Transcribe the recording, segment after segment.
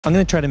I'm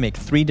going to try to make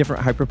 3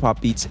 different hyperpop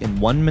beats in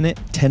 1 minute,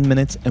 10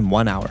 minutes, and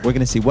 1 hour. We're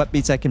going to see what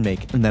beats I can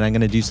make, and then I'm going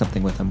to do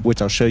something with them,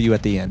 which I'll show you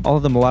at the end. All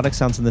of the melodic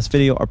sounds in this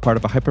video are part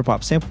of a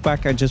hyperpop sample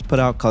pack I just put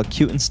out called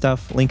Cute and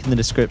Stuff. Link in the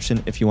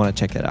description if you want to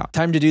check it out.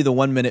 Time to do the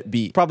 1 minute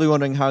beat. Probably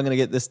wondering how I'm going to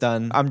get this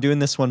done. I'm doing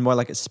this one more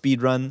like a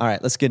speed run. All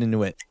right, let's get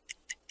into it.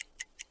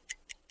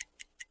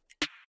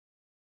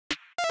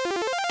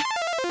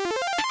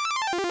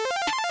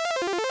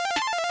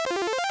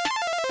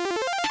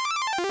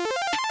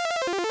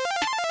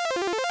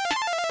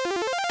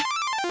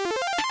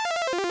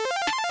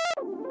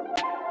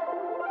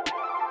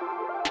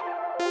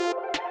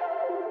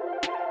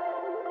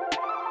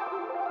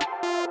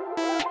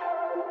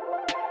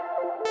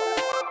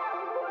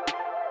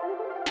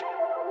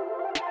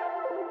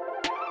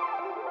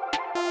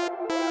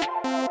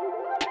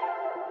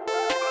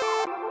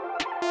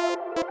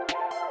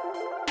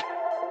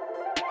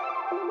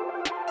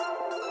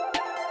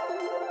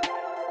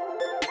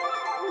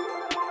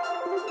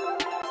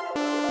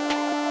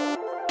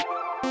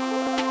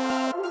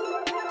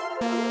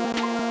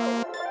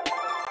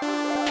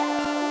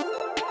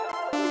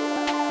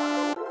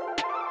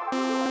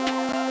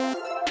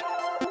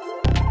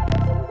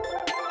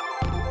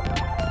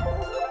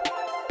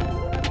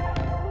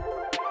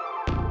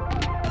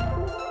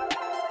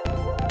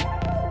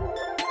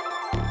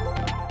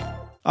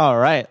 All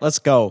right, let's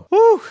go.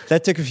 Woo!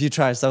 That took a few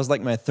tries. That was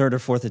like my 3rd or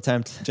 4th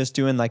attempt. Just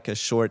doing like a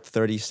short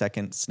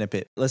 30-second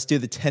snippet. Let's do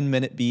the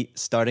 10-minute beat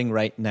starting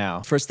right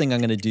now. First thing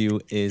I'm gonna do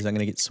is I'm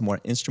gonna get some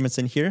more instruments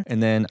in here.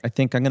 And then I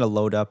think I'm gonna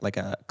load up like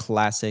a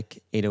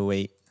classic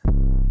 808.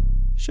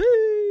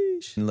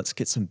 Sheesh. And let's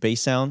get some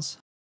bass sounds.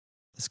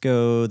 Let's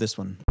go this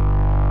one.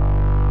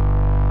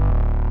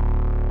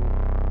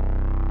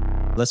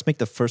 Let's make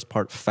the first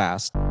part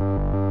fast.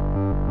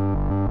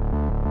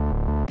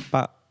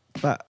 Ba,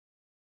 ba.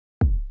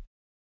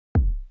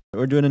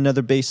 We're doing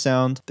another bass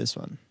sound. This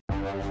one.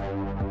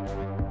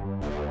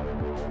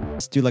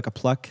 Let's do like a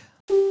pluck.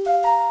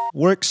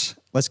 Works.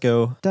 Let's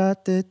go. Da,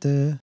 da,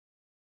 da.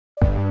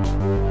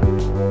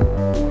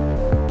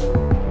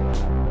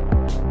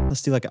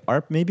 Let's do like an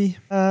ARP maybe.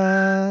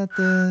 Da,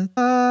 da,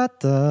 da,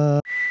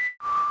 da.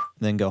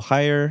 Then go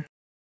higher.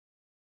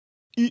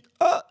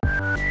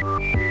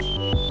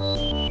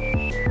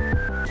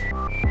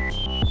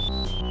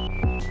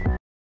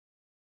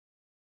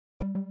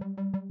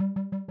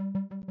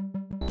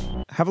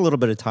 Have a little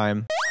bit of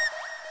time.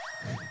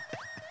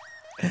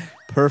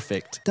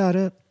 Perfect. Da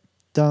da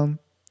dum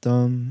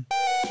dum.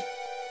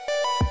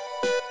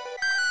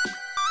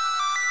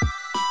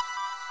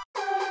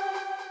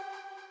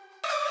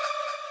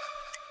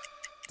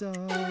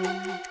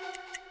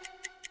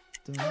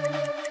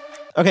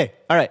 Okay,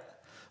 all right.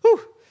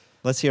 Whew.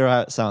 Let's hear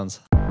how it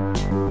sounds.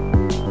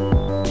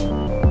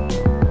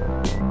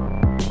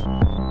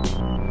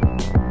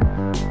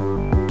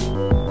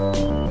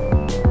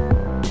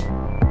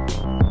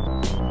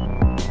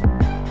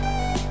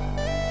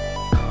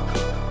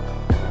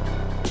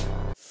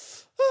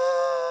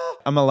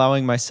 I'm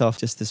allowing myself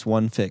just this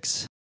one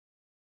fix.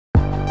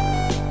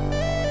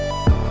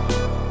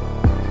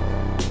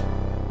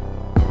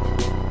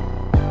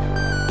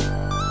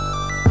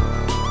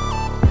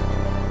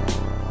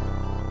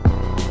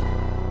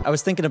 I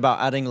was thinking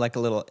about adding like a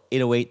little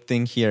 808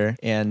 thing here,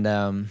 and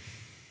all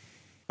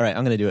right,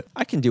 I'm gonna do it.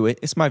 I can do it.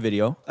 It's my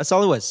video. That's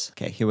all it was.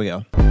 Okay, here we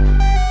go.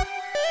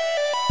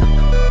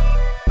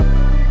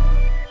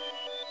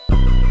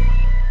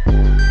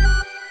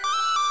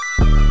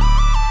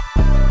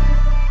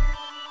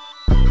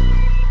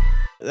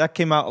 That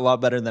came out a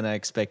lot better than I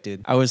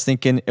expected. I was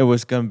thinking it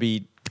was gonna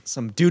be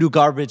some doo-doo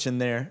garbage in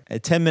there.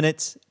 At 10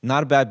 minutes,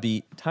 not a bad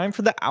beat. Time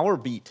for the hour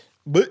beat.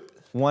 But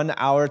 1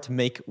 hour to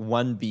make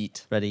 1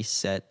 beat. Ready,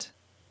 set,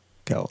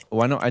 go.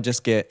 Why don't I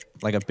just get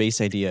like a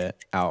bass idea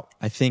out?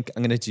 I think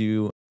I'm gonna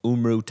do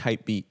Umru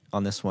type beat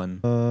on this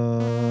one.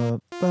 Bum,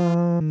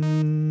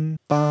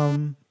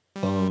 bum,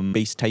 bum.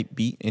 Bass type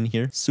beat in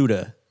here.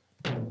 Suda.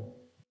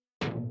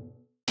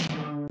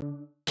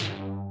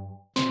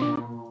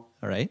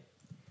 All right.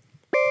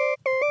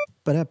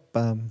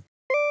 Ba-da-bum.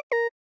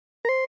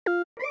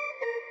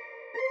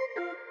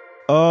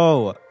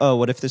 Oh,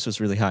 what if this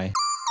was really high?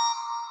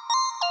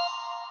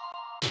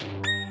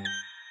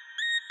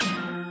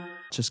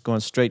 Just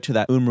going straight to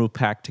that Umru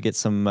pack to get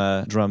some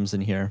drums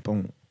in here.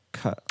 Boom,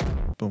 cut,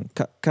 boom,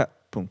 cut,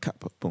 boom, cut,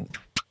 boom.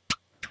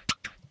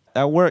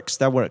 That works,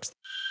 that works.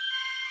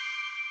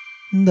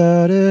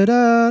 Da da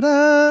da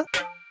da.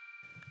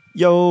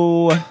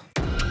 Yo.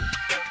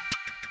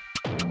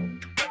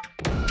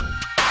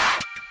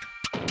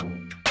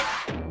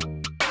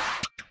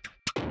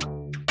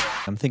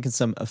 I'm thinking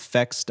some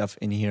effect stuff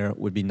in here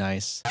would be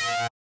nice.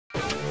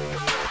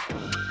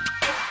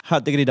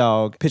 Hot diggity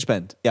dog. Pitch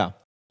bend. Yeah.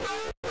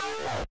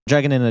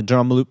 Dragging in a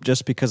drum loop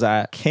just because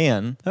I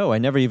can. Oh, I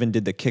never even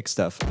did the kick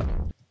stuff.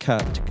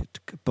 Cut.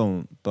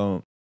 Boom.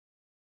 Boom.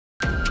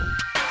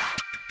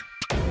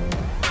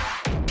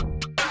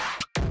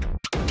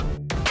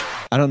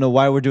 I don't know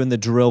why we're doing the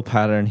drill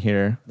pattern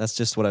here. That's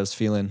just what I was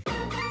feeling.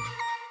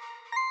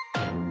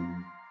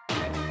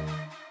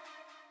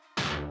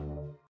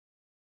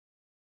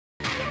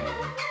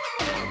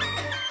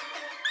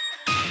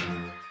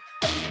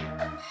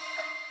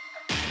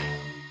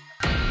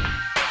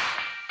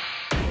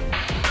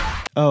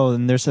 Oh,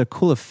 and there's a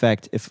cool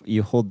effect if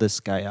you hold this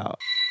guy out.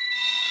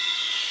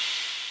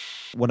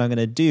 What I'm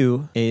gonna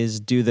do is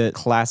do the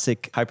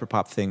classic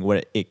hyperpop thing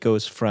where it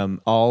goes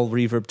from all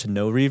reverb to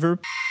no reverb.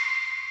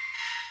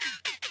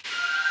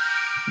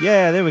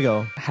 Yeah, there we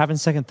go. Having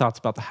second thoughts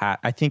about the hat.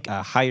 I think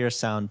a higher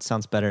sound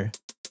sounds better.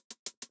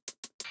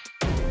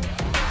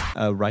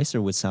 A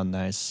riser would sound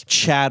nice.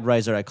 Chad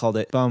riser, I called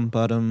it. Bum,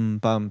 ba-dum,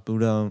 bum,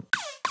 boodum.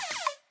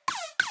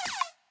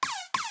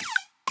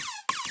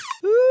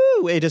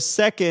 Ooh, wait a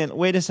second.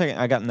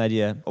 I got an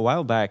idea. A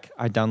while back,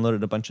 I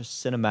downloaded a bunch of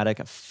cinematic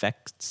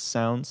effects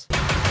sounds.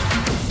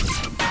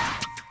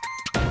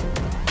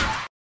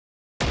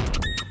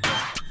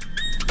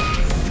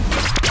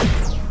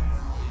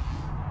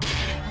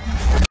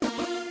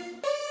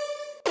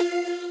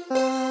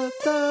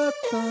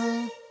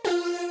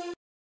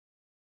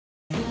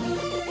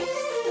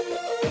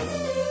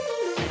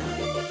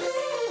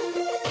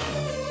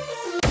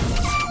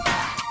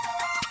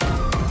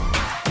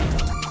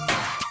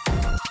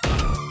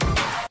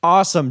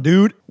 Awesome,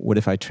 dude. What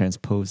if I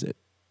transpose it?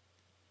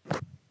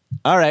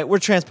 All right, we're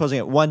transposing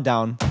it. One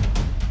down.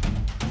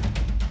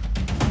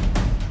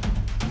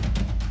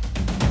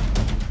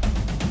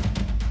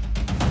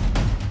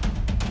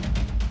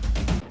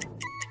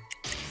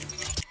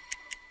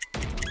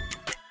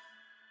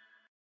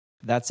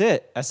 That's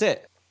it. That's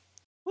it.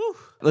 Woo.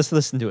 Let's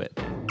listen to it.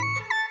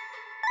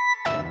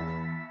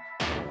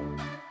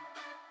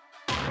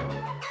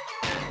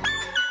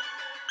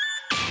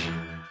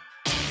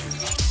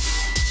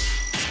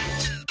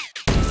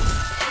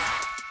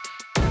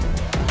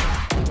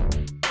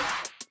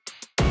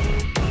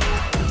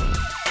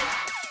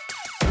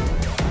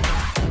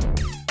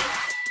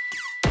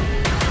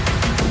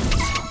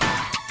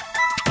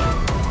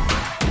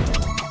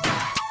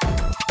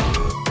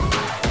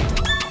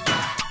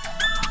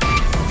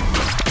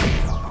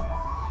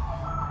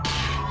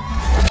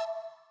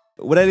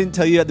 What I didn't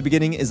tell you at the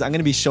beginning is I'm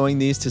going to be showing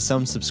these to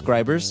some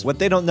subscribers. What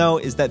they don't know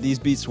is that these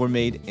beats were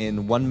made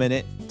in 1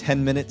 minute,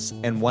 10 minutes,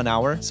 and 1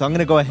 hour. So I'm going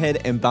to go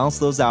ahead and bounce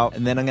those out,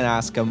 and then I'm going to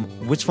ask them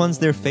which one's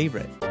their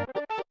favorite.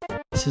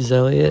 This is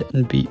Elliot,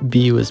 and beat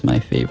B was my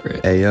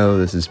favorite. Hey yo,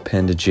 this is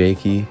Panda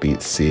Jakey,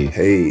 beat C.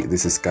 Hey,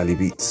 this is Kali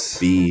Beats,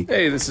 B.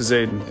 Hey, this is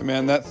Aiden. Hey,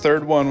 man, that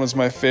third one was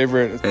my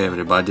favorite. Hey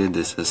everybody,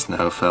 this is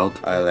Snowfeld.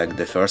 I like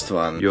the first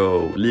one.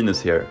 Yo, Linus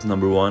here,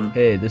 number 1.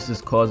 Hey, this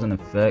is Cause and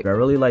Effect. I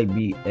really like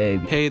beat A.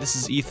 Hey, this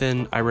is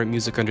Ethan. I write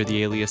music under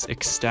the alias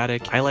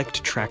Ecstatic. I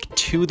liked track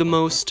 2 the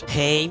most.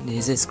 Hey,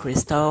 this is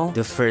Crystal,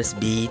 the first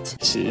beat.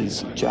 This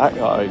is Jack.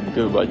 I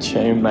go by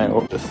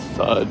Chainmail, the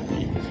third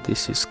beat.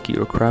 This is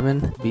Kiro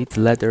Kramen, beat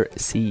letter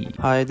C.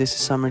 Hi, this is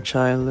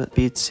Summerchild,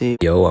 beat C.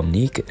 Yo, I'm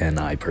Neek, and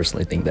I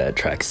personally think that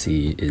track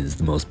C is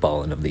the most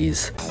ballin' of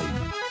these.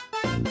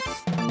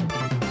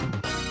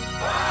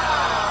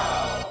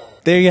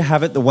 There you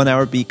have it, the 1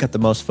 hour beat got the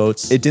most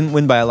votes. It didn't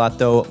win by a lot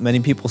though.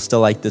 Many people still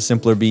like the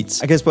simpler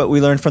beats. I guess what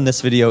we learned from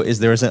this video is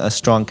there isn't a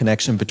strong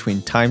connection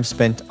between time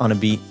spent on a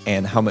beat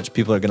and how much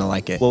people are gonna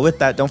like it. Well, with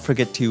that, don't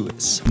forget to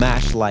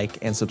smash like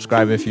and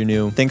subscribe if you're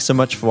new. Thanks so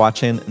much for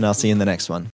watching, and I'll see you in the next one.